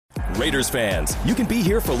Raiders fans, you can be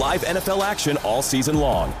here for live NFL action all season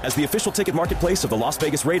long. As the official ticket marketplace of the Las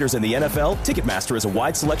Vegas Raiders and the NFL, Ticketmaster is a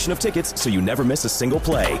wide selection of tickets so you never miss a single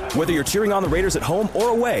play. Whether you're cheering on the Raiders at home or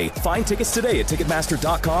away, find tickets today at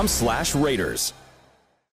Ticketmaster.com/Raiders.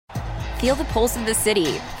 Feel the pulse of the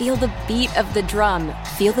city. Feel the beat of the drum.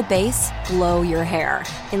 Feel the bass blow your hair.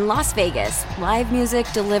 In Las Vegas, live music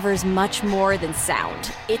delivers much more than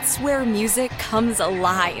sound. It's where music comes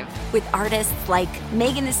alive. With artists like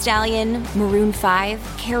Megan Thee Stallion, Maroon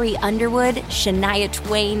 5, Carrie Underwood, Shania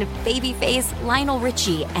Twain, Babyface, Lionel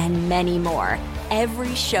Richie, and many more.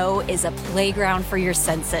 Every show is a playground for your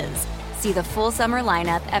senses. See the full summer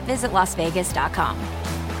lineup at visitlasvegas.com.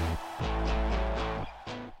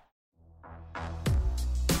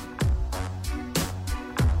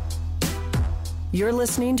 You're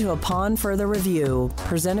listening to Upon Further Review,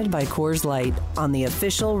 presented by Coors Light on the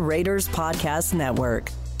official Raiders Podcast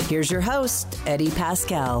Network. Here's your host, Eddie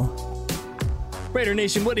Pascal. Raider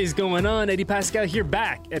Nation, what is going on? Eddie Pascal here,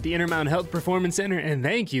 back at the Intermountain Health Performance Center, and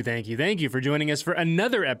thank you for joining us for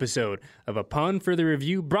another episode of Upon Further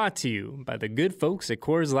Review, brought to you by the good folks at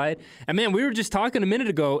Coors Light. And man, we were just talking a minute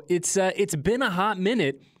ago, it's been a hot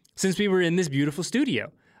minute since we were in this beautiful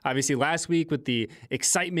studio. Obviously, last week with the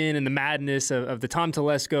excitement and the madness of the Tom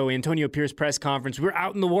Telesco, Antonio Pierce press conference, we were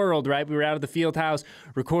out in the world, right? We were out at the field house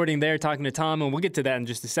recording there, talking to Tom, and we'll get to that in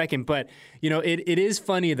just a second. But, it is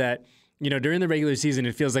funny that, during the regular season,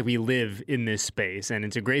 it feels like we live in this space, and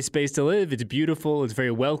it's a great space to live. It's beautiful. It's very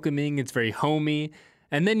welcoming. It's very homey.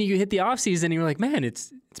 And then you hit the offseason, and you're like, man,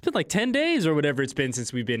 it's been like 10 days or whatever it's been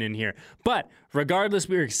since we've been in here. But regardless,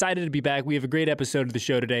 we're excited to be back. We have a great episode of the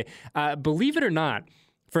show today. Believe it or not,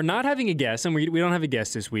 for not having a guest, and we don't have a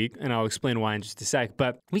guest this week, and I'll explain why in just a sec,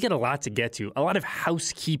 but we got a lot to get to, a lot of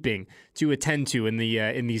housekeeping to attend to in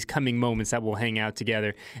these coming moments that we'll hang out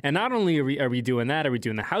together. And not only are we doing that, are we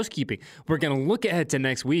doing the housekeeping, we're going to look ahead to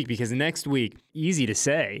next week, because next week, easy to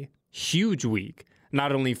say, huge week.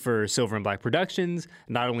 Not only for Silver and Black Productions,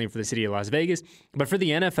 not only for the city of Las Vegas, but for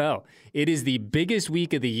the NFL. It is the biggest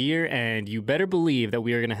week of the year, and you better believe that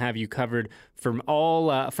we are going to have you covered from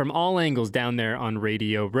all angles down there on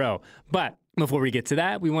Radio Row. But before we get to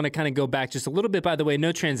that, we want to kind of go back just a little bit. By the way,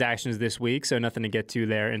 no transactions this week, so nothing to get to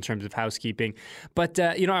there in terms of housekeeping. But,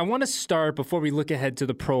 I want to start before we look ahead to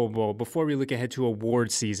the Pro Bowl, before we look ahead to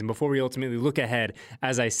award season, before we ultimately look ahead,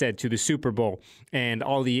 as I said, to the Super Bowl and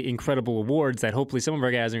all the incredible awards that hopefully some of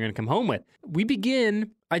our guys are going to come home with.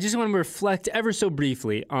 I just want to reflect ever so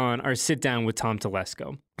briefly on our sit-down with Tom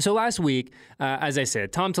Telesco. So last week, as I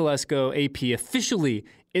said, Tom Telesco, AP, officially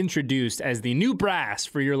introduced as the new brass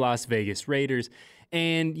for your Las Vegas Raiders.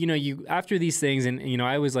 And, you after these things, and,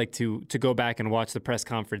 I always like to go back and watch the press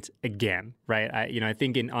conference again, right? I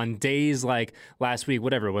think on days like last week,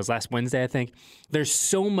 whatever it was, last Wednesday, I think, there's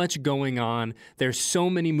so much going on. There's so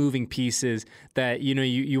many moving pieces that,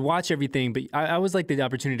 you watch everything, but I always like the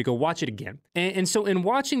opportunity to go watch it again. And so in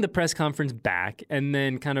watching the press conference back and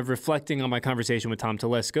then kind of reflecting on my conversation with Tom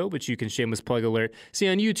Telesco, which you can, shameless plug alert, see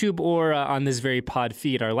on YouTube or on this very pod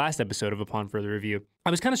feed, our last episode of Upon Further Review, I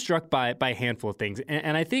was kind of struck by a handful of things.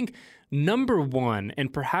 And I think number one,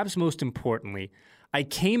 and perhaps most importantly, I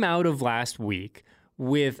came out of last week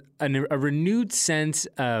with a renewed sense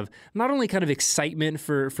of not only kind of excitement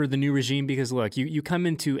for the new regime, because look, you come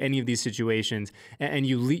into any of these situations and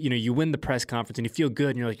you win the press conference and you feel good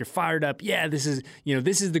and you're like, you're fired up. Yeah, this is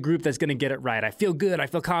the group that's going to get it right. I feel good. I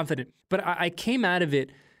feel confident. But I came out of it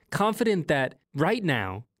confident that right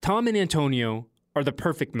now, Tom and Antonio are the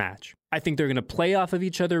perfect match. I think they're going to play off of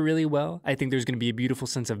each other really well. I think there's going to be a beautiful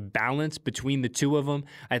sense of balance between the two of them.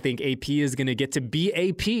 I think AP is going to get to be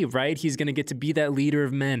AP, right? He's going to get to be that leader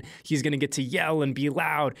of men. He's going to get to yell and be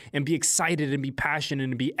loud and be excited and be passionate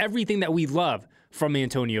and be everything that we love from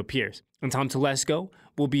Antonio Pierce. And Tom Telesco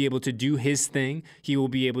will be able to do his thing. He will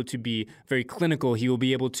be able to be very clinical. He will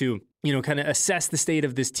be able to kind of assess the state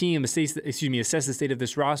of this team, assess the state of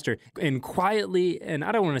this roster, and quietly, and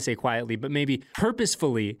I don't want to say quietly, but maybe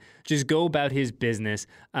purposefully just go about his business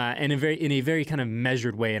in a very kind of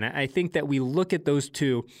measured way. And I think that we look at those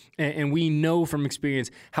two, and we know from experience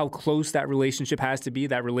how close that relationship has to be,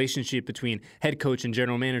 that relationship between head coach and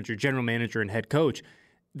general manager and head coach.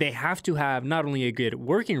 They have to have not only a good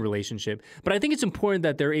working relationship, but I think it's important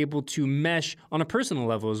that they're able to mesh on a personal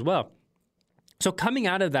level as well. So coming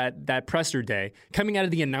out of that presser day, coming out of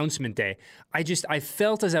the announcement day, I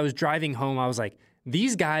felt as I was driving home, I was like,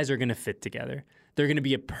 these guys are going to fit together. They're going to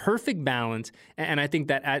be a perfect balance. And I think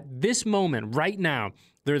that at this moment, right now,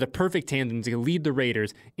 They're the perfect tandem to lead the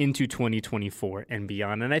Raiders into 2024 and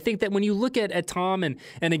beyond. And I think that when you look at Tom, and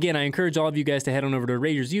again, I encourage all of you guys to head on over to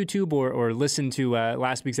Raiders YouTube or listen to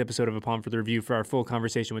last week's episode of Upon Further Review for our full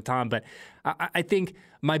conversation with Tom. But I think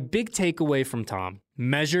my big takeaway from Tom,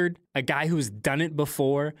 measured, a guy who's done it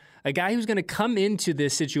before, a guy who's going to come into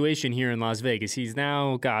this situation here in Las Vegas. He's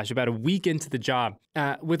now, about a week into the job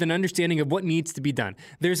with an understanding of what needs to be done.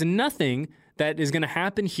 There's nothing that is going to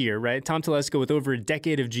happen here, right? Tom Telesco, with over a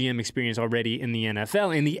decade of GM experience already in the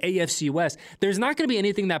NFL, in the AFC West, there's not going to be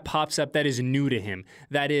anything that pops up that is new to him,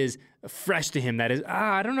 that is fresh to him, that is,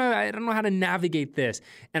 I don't know how to navigate this.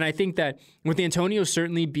 And I think that with Antonio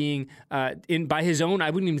certainly being, by his own,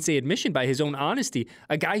 I wouldn't even say admission, by his own honesty,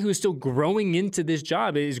 a guy who is still growing into this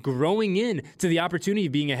job, is growing in to the opportunity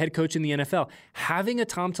of being a head coach in the NFL. Having a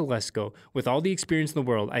Tom Telesco with all the experience in the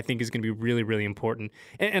world, I think is going to be really, really important.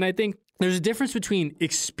 And I think there's a difference between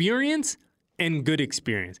experience and good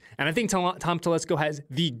experience. And I think Tom Telesco has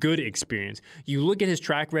the good experience. You look at his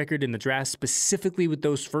track record in the draft, specifically with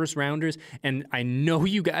those first rounders, and I know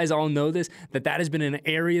you guys all know this, that has been an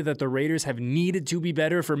area that the Raiders have needed to be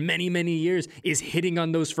better for many, many years, is hitting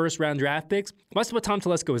on those first round draft picks. That's what Tom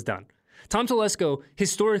Telesco has done. Tom Telesco,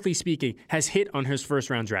 historically speaking, has hit on his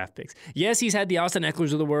first-round draft picks. Yes, he's had the Austin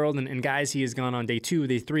Eckler's of the world and guys he has gone on day 2,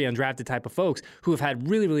 day 3 undrafted type of folks who have had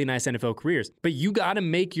really, really nice NFL careers. But you got to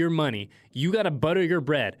make your money. You got to butter your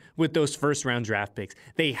bread with those first-round draft picks.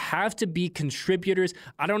 They have to be contributors.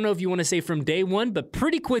 I don't know if you want to say from day one, but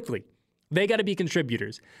pretty quickly. They got to be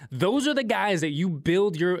contributors. Those are the guys that you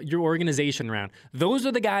build your organization around. Those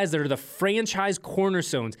are the guys that are the franchise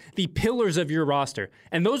cornerstones, the pillars of your roster.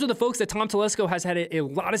 And those are the folks that Tom Telesco has had a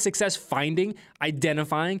lot of success finding,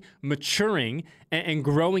 identifying, maturing, and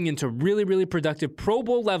growing into really, really productive Pro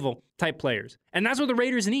Bowl level type players. And that's what the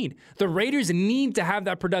Raiders need. The Raiders need to have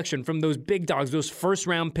that production from those big dogs, those first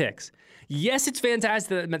round picks. Yes, it's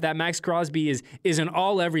fantastic that Max Crosby is an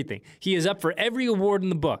all-everything. He is up for every award in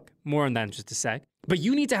the book. More on that in just a sec. But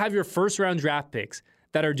you need to have your first-round draft picks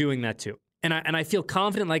that are doing that too. And I feel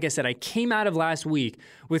confident, like I said, I came out of last week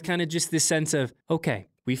with kind of just this sense of, okay,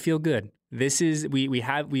 we feel good. This is,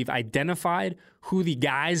 we've identified who the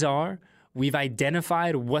guys are. We've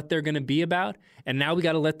identified what they're going to be about. And now we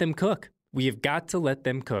got to let them cook. We have got to let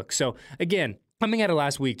them cook. So again, coming out of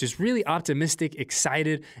last week, just really optimistic,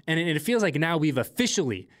 excited, and it feels like now we've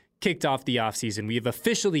officially kicked off the offseason. We have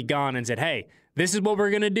officially gone and said, hey, this is what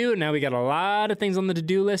we're going to do. Now we got a lot of things on the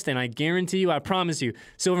to-do list, and I guarantee you, I promise you,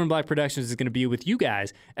 Silver and Black Productions is going to be with you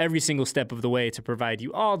guys every single step of the way to provide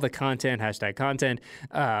you all the content, #content,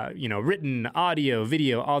 written, audio,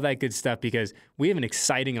 video, all that good stuff, because we have an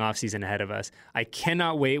exciting offseason ahead of us. I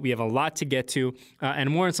cannot wait. We have a lot to get to, and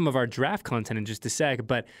more on some of our draft content in just a sec,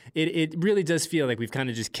 but it really does feel like we've kind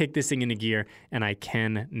of just kicked this thing into gear, and I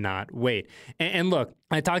cannot wait. And look,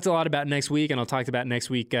 I talked a lot about next week, and I'll talk about next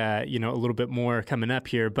week, a little bit more coming up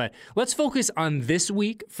here. But let's focus on this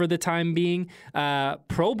week for the time being.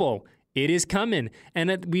 Pro Bowl. It is coming.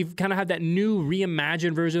 And we've kind of had that new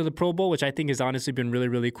reimagined version of the Pro Bowl, which I think has honestly been really,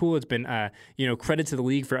 really cool. It's been, credit to the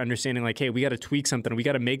league for understanding, like, hey, we got to tweak something. We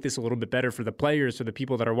got to make this a little bit better for the players, for the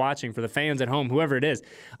people that are watching, for the fans at home, whoever it is.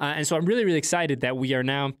 And so I'm really, really excited that we are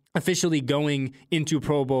now officially going into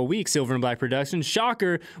Pro Bowl week. Silver and Black Productions.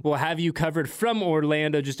 Shocker, we'll have you covered from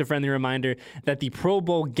Orlando. Just a friendly reminder that the Pro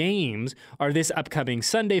Bowl games are this upcoming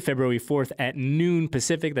Sunday, February 4th at noon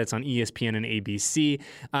Pacific. That's on ESPN and ABC.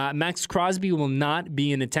 Max Crosby will not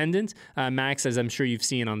be in attendance. Max, as I'm sure you've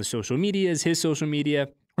seen on the social medias, his social media,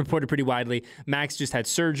 reported pretty widely. Max just had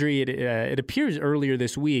surgery. It appears earlier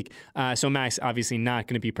this week. So Max obviously not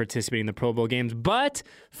going to be participating in the Pro Bowl games. But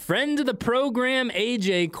friend of the program,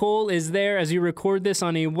 AJ Cole, is there as you record this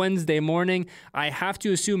on a Wednesday morning. I have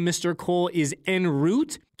to assume Mr. Cole is en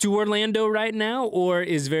route to Orlando right now, or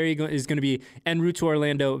is going to be en route to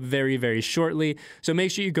Orlando very, very shortly. So make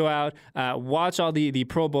sure you go out, watch all the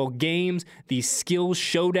Pro Bowl games, the Skills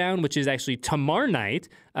Showdown, which is actually tomorrow night,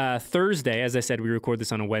 Thursday. As I said, we record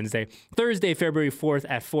this on a Wednesday. Thursday, February 4th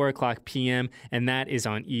at 4 o'clock p.m., and that is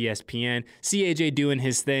on ESPN. See AJ doing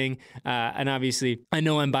his thing, and obviously, I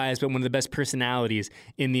know I'm biased, but one of the best personalities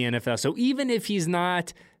in the NFL. So even if he's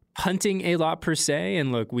not punting a lot per se,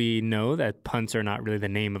 and look, we know that punts are not really the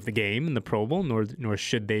name of the game in the Pro Bowl, nor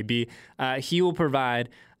should they be. He will provide,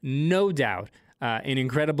 no doubt, an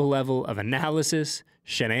incredible level of analysis,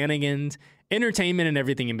 shenanigans, entertainment, and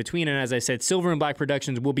everything in between. And as I said, Silver and Black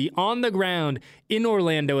Productions will be on the ground in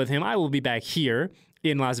Orlando with him. I will be back here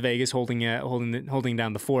in Las Vegas holding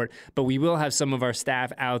down the fort, but we will have some of our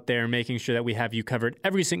staff out there making sure that we have you covered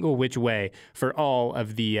every single which way for all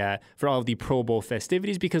of the Pro Bowl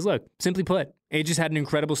festivities, because look, simply put, He just had an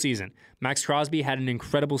incredible season. Max Crosby had an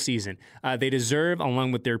incredible season. They deserve,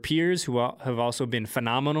 along with their peers who have also been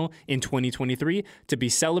phenomenal in 2023, to be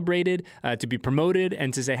celebrated, to be promoted,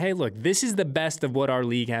 and to say, hey, look, this is the best of what our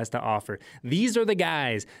league has to offer. These are the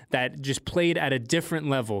guys that just played at a different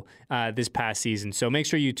level this past season. So make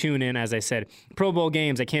sure you tune in, as I said, Pro Bowl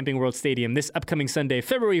games at Camping World Stadium this upcoming Sunday,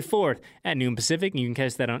 February 4th at noon Pacific. And you can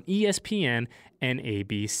catch that on ESPN and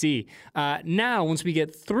ABC. Now, once we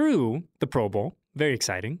get through the Pro Bowl, very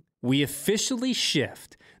exciting, we officially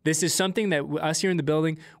shift. This is something that us here in the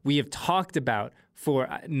building, we have talked about for,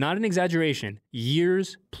 not an exaggeration,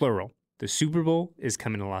 years plural. The Super Bowl is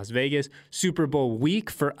coming to Las Vegas. Super Bowl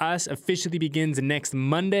week for us officially begins next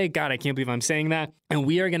Monday. God, I can't believe I'm saying that. And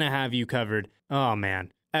we are going to have you covered, oh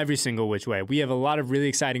man, every single which way. We have a lot of really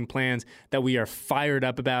exciting plans that we are fired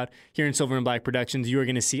up about here in Silver and Black Productions. You are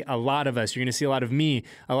going to see a lot of us. You're going to see a lot of me,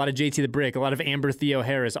 a lot of JT the Brick, a lot of Amber Theo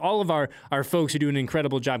Harris. All of our folks who do an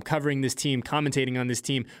incredible job covering this team, commentating on this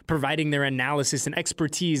team, providing their analysis and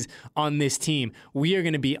expertise on this team. We are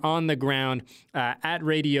going to be on the ground at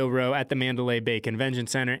Radio Row at the Mandalay Bay Convention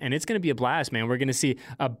Center, and it's going to be a blast, man. We're going to see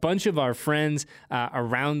a bunch of our friends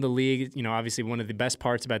around the league. You know, obviously one of the best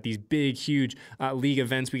parts about these big, huge league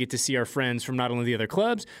events, we get to see our friends from not only the other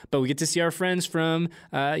clubs, but we get to see our friends from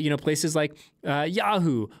places like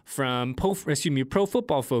Yahoo, from Pro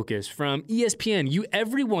Football Focus, from ESPN.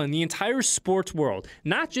 Everyone, the entire sports world,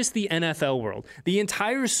 not just the NFL world, the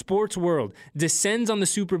entire sports world descends on the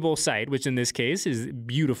Super Bowl site, which in this case is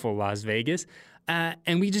beautiful Las Vegas.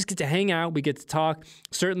 And we just get to hang out. We get to talk.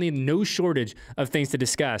 Certainly no shortage of things to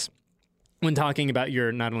discuss when talking about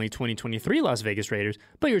your not only 2023 Las Vegas Raiders,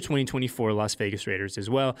 but your 2024 Las Vegas Raiders as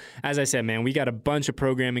well. As I said, man, we got a bunch of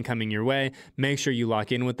programming coming your way. Make sure you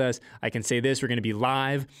lock in with us. I can say this, we're going to be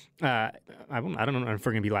live. I don't know if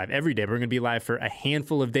we're going to be live every day, but we're going to be live for a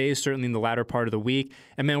handful of days, certainly in the latter part of the week.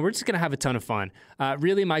 And man, we're just going to have a ton of fun.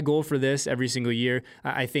 Really, my goal for this every single year,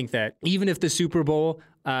 I think that even if the Super Bowl,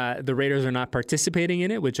 the Raiders are not participating in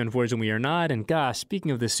it, which unfortunately we are not. And gosh, speaking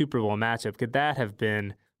of the Super Bowl matchup, could that have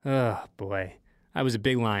been... Oh, boy. I was a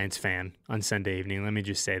big Lions fan on Sunday evening, let me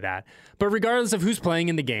just say that. But regardless of who's playing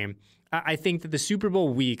in the game, I think that the Super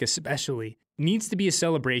Bowl week especially needs to be a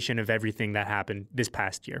celebration of everything that happened this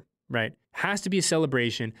past year, right? Has to be a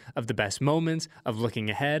celebration of the best moments, of looking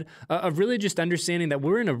ahead, of really just understanding that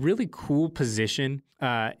we're in a really cool position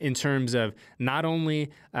in terms of not only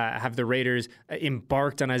have the Raiders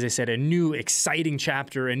embarked on, as I said, a new exciting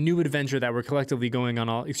chapter, a new adventure that we're collectively going on,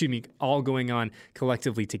 all going on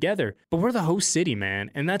collectively together, but we're the host city,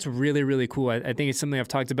 man. And that's really, really cool. I think it's something I've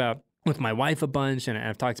talked about with my wife a bunch, and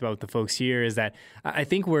I've talked about with the folks here, is that I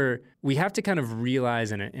think we have to kind of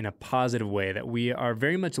realize in a positive way that we are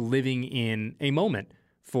very much living in a moment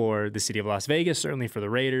for the city of Las Vegas, certainly for the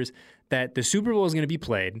Raiders, that the Super Bowl is going to be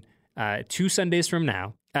played 2 Sundays from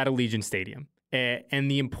now at Allegiant Stadium. And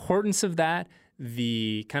the importance of that,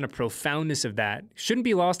 the kind of profoundness of that shouldn't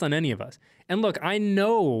be lost on any of us. And look, I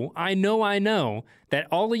know that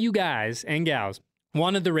all of you guys and gals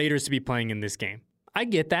wanted the Raiders to be playing in this game. I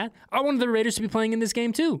get that. I wanted the Raiders to be playing in this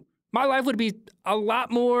game too. My life would be a lot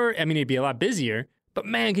more, it'd be a lot busier, but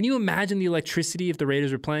man, can you imagine the electricity if the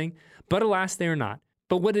Raiders were playing? But alas, they are not.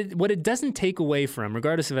 But what it doesn't take away from,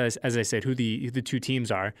 regardless of, as I said, who the two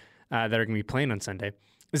teams are that are going to be playing on Sunday,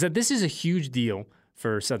 is that this is a huge deal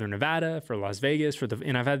for Southern Nevada, for Las Vegas,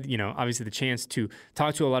 and I've had, obviously the chance to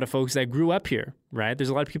talk to a lot of folks that grew up here, right? There's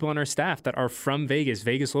a lot of people on our staff that are from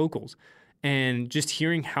Vegas locals. And just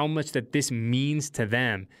hearing how much that this means to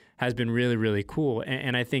them has been really, really cool.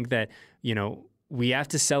 And I think that, we have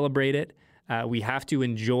to celebrate it. We have to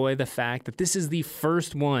enjoy the fact that this is the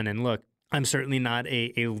first one. And look, I'm certainly not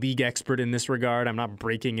a league expert in this regard. I'm not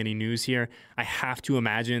breaking any news here. I have to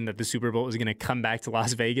imagine that the Super Bowl is going to come back to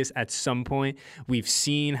Las Vegas at some point. We've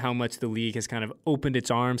seen how much the league has kind of opened its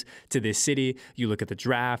arms to this city. You look at the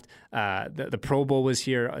draft, the Pro Bowl was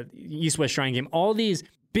here, East-West Shrine Game, all these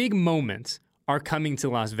big moments are coming to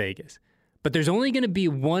Las Vegas. But there's only going to be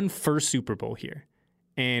one first Super Bowl here.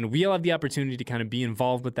 And we all have the opportunity to kind of be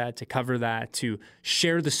involved with that, to cover that, to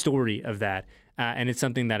share the story of that. And it's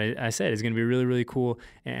something that I said is going to be really, really cool.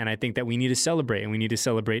 And I think that we need to celebrate, and we need to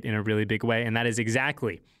celebrate in a really big way. And that is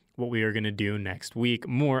exactly what we are going to do next week.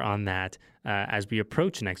 More on that as we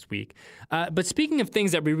approach next week. But speaking of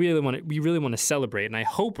things that we really want to celebrate, and I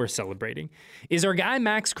hope we're celebrating, is our guy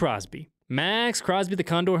Max Crosby. Max Crosby, the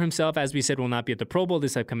Condor himself, as we said, will not be at the Pro Bowl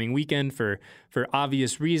this upcoming weekend for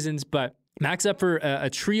obvious reasons. But Max up for a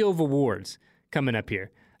trio of awards coming up here.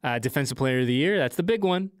 Defensive Player of the Year, that's the big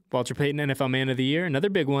one. Walter Payton, NFL Man of the Year, another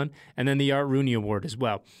big one. And then the Art Rooney Award as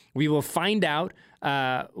well. We will find out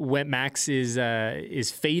what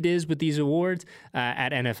Max's fate is with these awards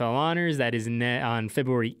at NFL Honors. That is on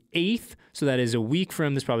February 8th. So that is a week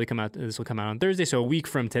from, this will come out on Thursday, so a week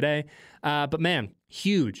from today. But man,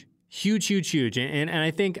 huge. And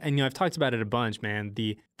I think, and I've talked about it a bunch, man.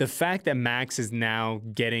 The fact that Max is now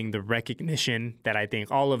getting the recognition that I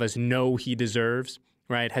think all of us know he deserves,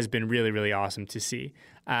 right, has been really, really awesome to see.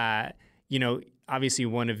 Obviously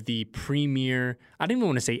one of the premier, I don't even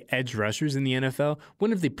want to say edge rushers in the NFL,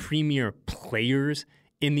 one of the premier players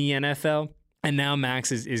in the NFL. And now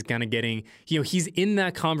Max is kind of getting, he's in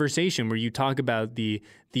that conversation where you talk about the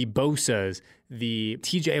Bosas, the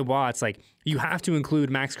TJ Watts. Like, you have to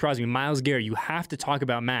include Max Crosby, Myles Garrett. You have to talk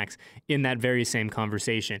about Max in that very same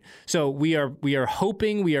conversation. So we are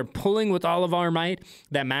hoping, we are pulling with all of our might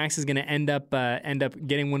that Max is going to end up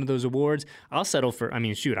getting one of those awards. I'll settle for,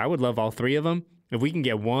 I would love all three of them. If we can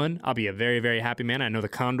get one, I'll be a very, very happy man. I know the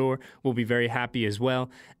Condor will be very happy as well.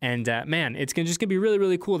 And man, it's just going to be really,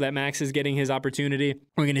 really cool that Max is getting his opportunity.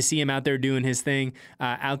 We're going to see him out there doing his thing,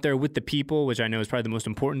 out there with the people, which I know is probably the most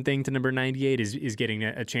important thing to number 98 is getting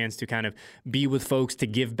a chance to kind of be with folks, to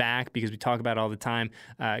give back, because we talk about it all the time.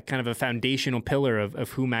 Kind of a foundational pillar of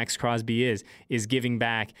who Max Crosby is giving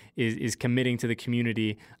back, is committing to the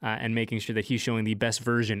community, and making sure that he's showing the best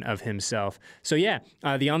version of himself. So yeah,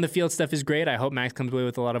 the on-the-field stuff is great. I hope Max comes away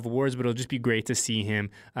with a lot of awards, but it'll just be great to see him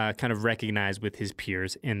kind of recognized with his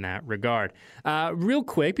peers in that regard. Real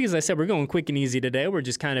quick, because I said we're going quick and easy today, we're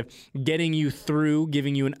just kind of getting you through,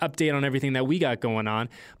 giving you an update on everything that we got going on.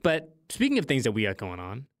 But speaking of things that we got going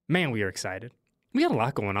on, man, we are excited. We got a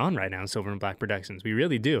lot going on right now in Silver and Black Productions. We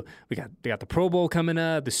really do. We got the Pro Bowl coming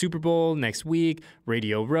up, the Super Bowl next week,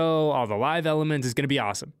 Radio Row, all the live elements. It's going to be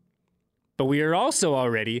awesome. But we are also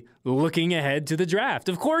already looking ahead to the draft.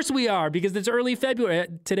 Of course we are, because it's early February.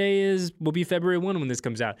 Today will be February 1 when this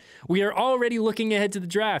comes out. We are already looking ahead to the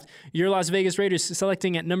draft. Your Las Vegas Raiders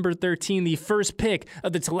selecting at number 13, the first pick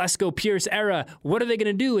of the Telesco Pierce era. What are they going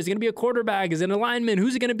to do? Is it going to be a quarterback? Is it an alignment?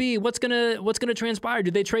 Who's it going to be? What's going to transpire? Do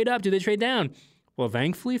they trade up? Do they trade down? Well,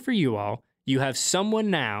 thankfully for you all, you have someone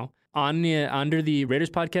now under the Raiders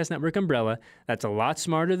Podcast Network umbrella that's a lot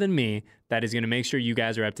smarter than me, that is going to make sure you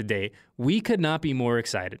guys are up to date. We could not be more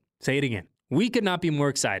excited. Say it again. We could not be more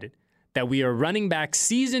excited that we are running back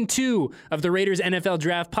Season 2 of the Raiders NFL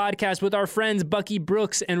Draft Podcast with our friends Bucky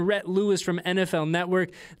Brooks and Rhett Lewis from NFL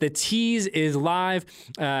Network. The tease is live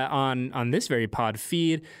on this very pod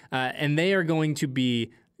feed, and they are going to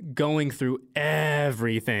be going through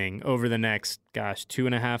everything over the next,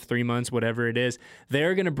 2.5, 3 months, whatever it is.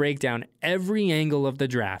 They're going to break down every angle of the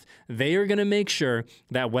draft. They are going to make sure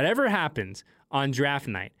that whatever happens on draft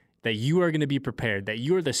night, that you are going to be prepared, that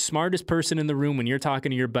you are the smartest person in the room when you're talking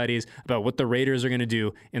to your buddies about what the Raiders are going to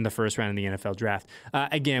do in the first round of the NFL draft.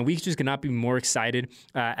 Again, we just cannot be more excited.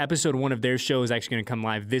 Episode 1 of their show is actually going to come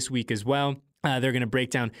live this week as well. They're going to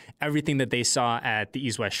break down everything that they saw at the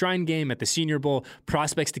East-West Shrine game, at the Senior Bowl,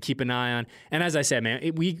 prospects to keep an eye on. And as I said,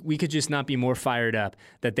 man, we could just not be more fired up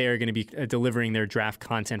that they are going to be delivering their draft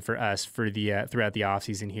content for us for the throughout the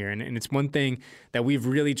offseason here. And it's one thing that we've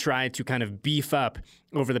really tried to kind of beef up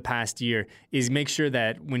over the past year is make sure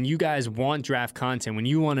that when you guys want draft content, when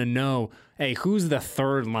you want to know, hey, who's the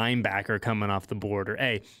third linebacker coming off the board, or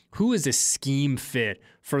hey, who is a scheme fit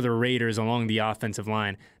for the Raiders along the offensive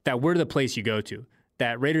line, that we're the place you go to.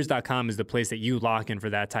 That Raiders.com is the place that you lock in for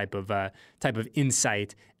that type of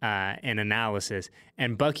insight and analysis.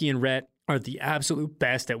 And Bucky and Rhett are the absolute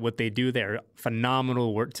best at what they do. They're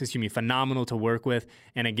phenomenal to work with.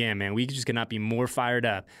 And again, man, we just cannot be more fired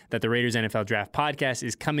up that the Raiders NFL Draft Podcast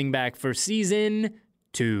is coming back for Season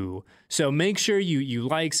 2. So make sure you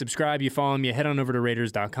like, subscribe, you follow me, head on over to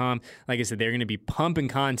Raiders.com. Like I said, they're going to be pumping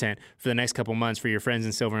content for the next couple months for your friends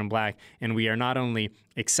in Silver and Black. And we are not only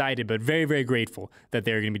excited, but very, very grateful that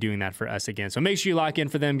they're going to be doing that for us again. So make sure you lock in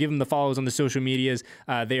for them. Give them the follows on the social medias.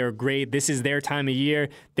 They are great. This is their time of year.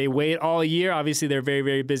 They wait all year. Obviously, they're very,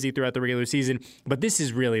 very busy throughout the regular season, but this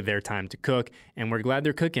is really their time to cook. And we're glad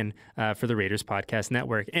they're cooking for the Raiders Podcast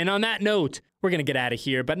Network. And on that note, we're going to get out of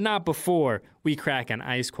here, but not before we crack an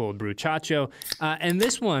ice cold brew chacho. And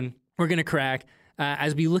this one we're going to crack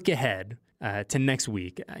as we look ahead to next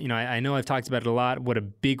week. I know I've talked about it a lot, what a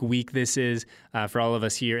big week this is for all of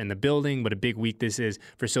us here in the building, what a big week this is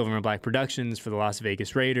for Silver and Black Productions, for the Las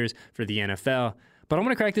Vegas Raiders, for the NFL. But I'm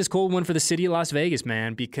going to crack this cold one for the city of Las Vegas,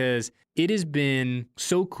 man, because it has been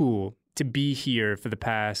so cool to be here for the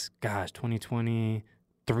past,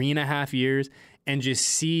 3.5 years, and just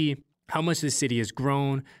see how much the city has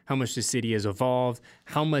grown, how much the city has evolved,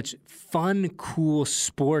 how much fun, cool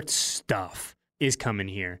sports stuff is coming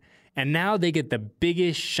here. And now they get the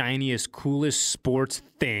biggest, shiniest, coolest sports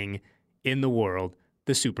thing in the world,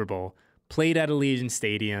 the Super Bowl, played at Allegiant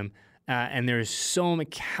Stadium. And there's so many,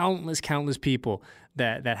 countless people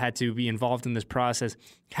that had to be involved in this process,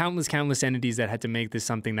 countless entities that had to make this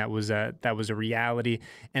something that was a reality.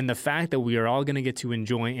 And the fact that we are all going to get to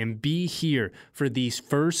enjoy and be here for the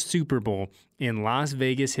first Super Bowl in Las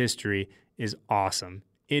Vegas history is awesome.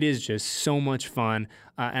 It is just so much fun,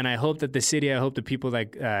 and I hope that the city, I hope the people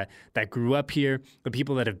that grew up here, the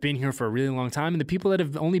people that have been here for a really long time, and the people that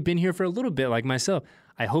have only been here for a little bit, like myself,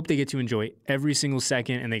 I hope they get to enjoy every single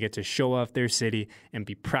second and they get to show off their city and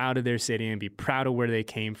be proud of their city and be proud of where they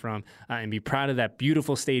came from and be proud of that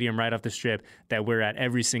beautiful stadium right off the strip that we're at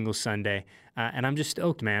every single Sunday. And I'm just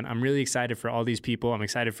stoked, man. I'm really excited for all these people. I'm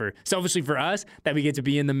excited selfishly for us that we get to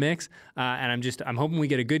be in the mix. And I'm hoping we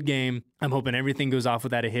get a good game. I'm hoping everything goes off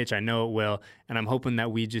without a hitch. I know it will. And I'm hoping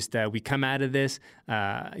that we just, we come out of this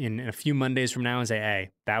in a few Mondays from now and say,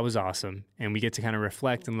 hey, that was awesome. And we get to kind of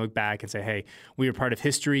reflect and look back and say, hey, we were part of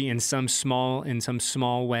history in some small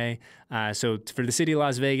way. So for the city of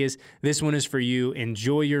Las Vegas, this one is for you.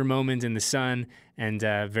 Enjoy your moment in the sun, and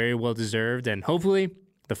very well deserved. And hopefully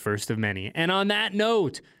the first of many. And on that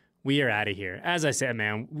note, we are out of here. As I said,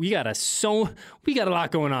 man, we got a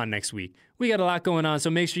lot going on next week. We got a lot going on, so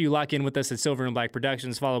make sure you lock in with us at Silver and Black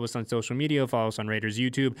Productions. Follow us on social media. Follow us on Raiders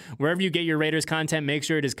YouTube. Wherever you get your Raiders content, make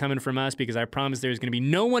sure it is coming from us, because I promise there's going to be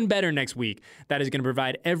no one better next week that is going to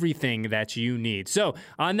provide everything that you need. So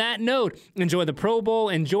on that note, enjoy the Pro Bowl.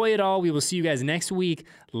 Enjoy it all. We will see you guys next week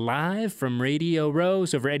live from Radio Row.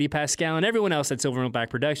 So for Eddie Pascal and everyone else at Silver and Black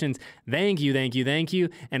Productions, thank you.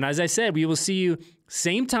 And as I said, we will see you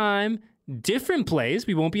same time, different place.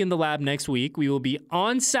 We won't be in the lab next week. We will be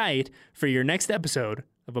on site for your next episode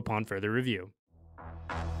of Upon Further Review.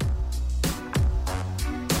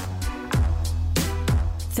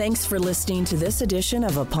 Thanks for listening to this edition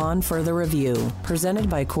of Upon Further Review, presented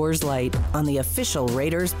by Coors Light on the official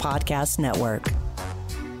Raiders Podcast Network.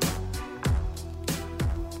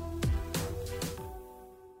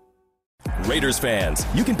 Raiders fans,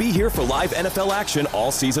 you can be here for live NFL action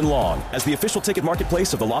all season long. As the official ticket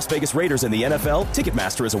marketplace of the Las Vegas Raiders and the NFL,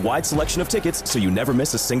 Ticketmaster has a wide selection of tickets so you never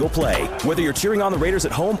miss a single play. Whether you're cheering on the Raiders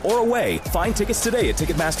at home or away, find tickets today at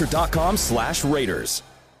Ticketmaster.com/Raiders.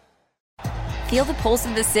 Feel the pulse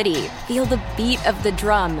of the city. Feel the beat of the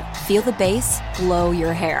drum. Feel the bass blow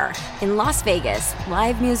your hair. In Las Vegas,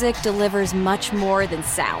 live music delivers much more than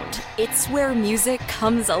sound. It's where music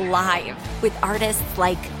comes alive. With artists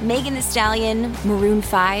like Megan Thee Stallion, Maroon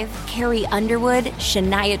 5, Carrie Underwood,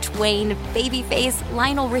 Shania Twain, Babyface,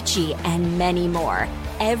 Lionel Richie, and many more.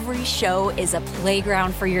 Every show is a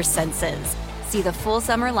playground for your senses. See the full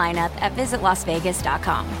summer lineup at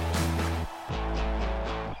visitlasvegas.com.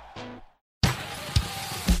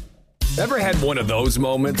 Ever had one of those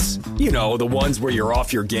moments? You know, the ones where you're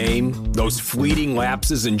off your game, those fleeting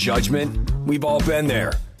lapses in judgment? We've all been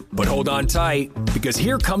there. But hold on tight, because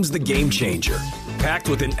here comes the game changer. Packed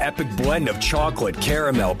with an epic blend of chocolate,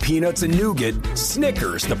 caramel, peanuts, and nougat,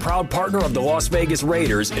 Snickers, the proud partner of the Las Vegas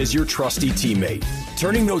Raiders, is your trusty teammate,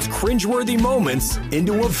 turning those cringeworthy moments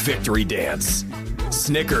into a victory dance.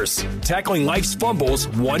 Snickers, tackling life's fumbles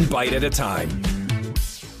one bite at a time.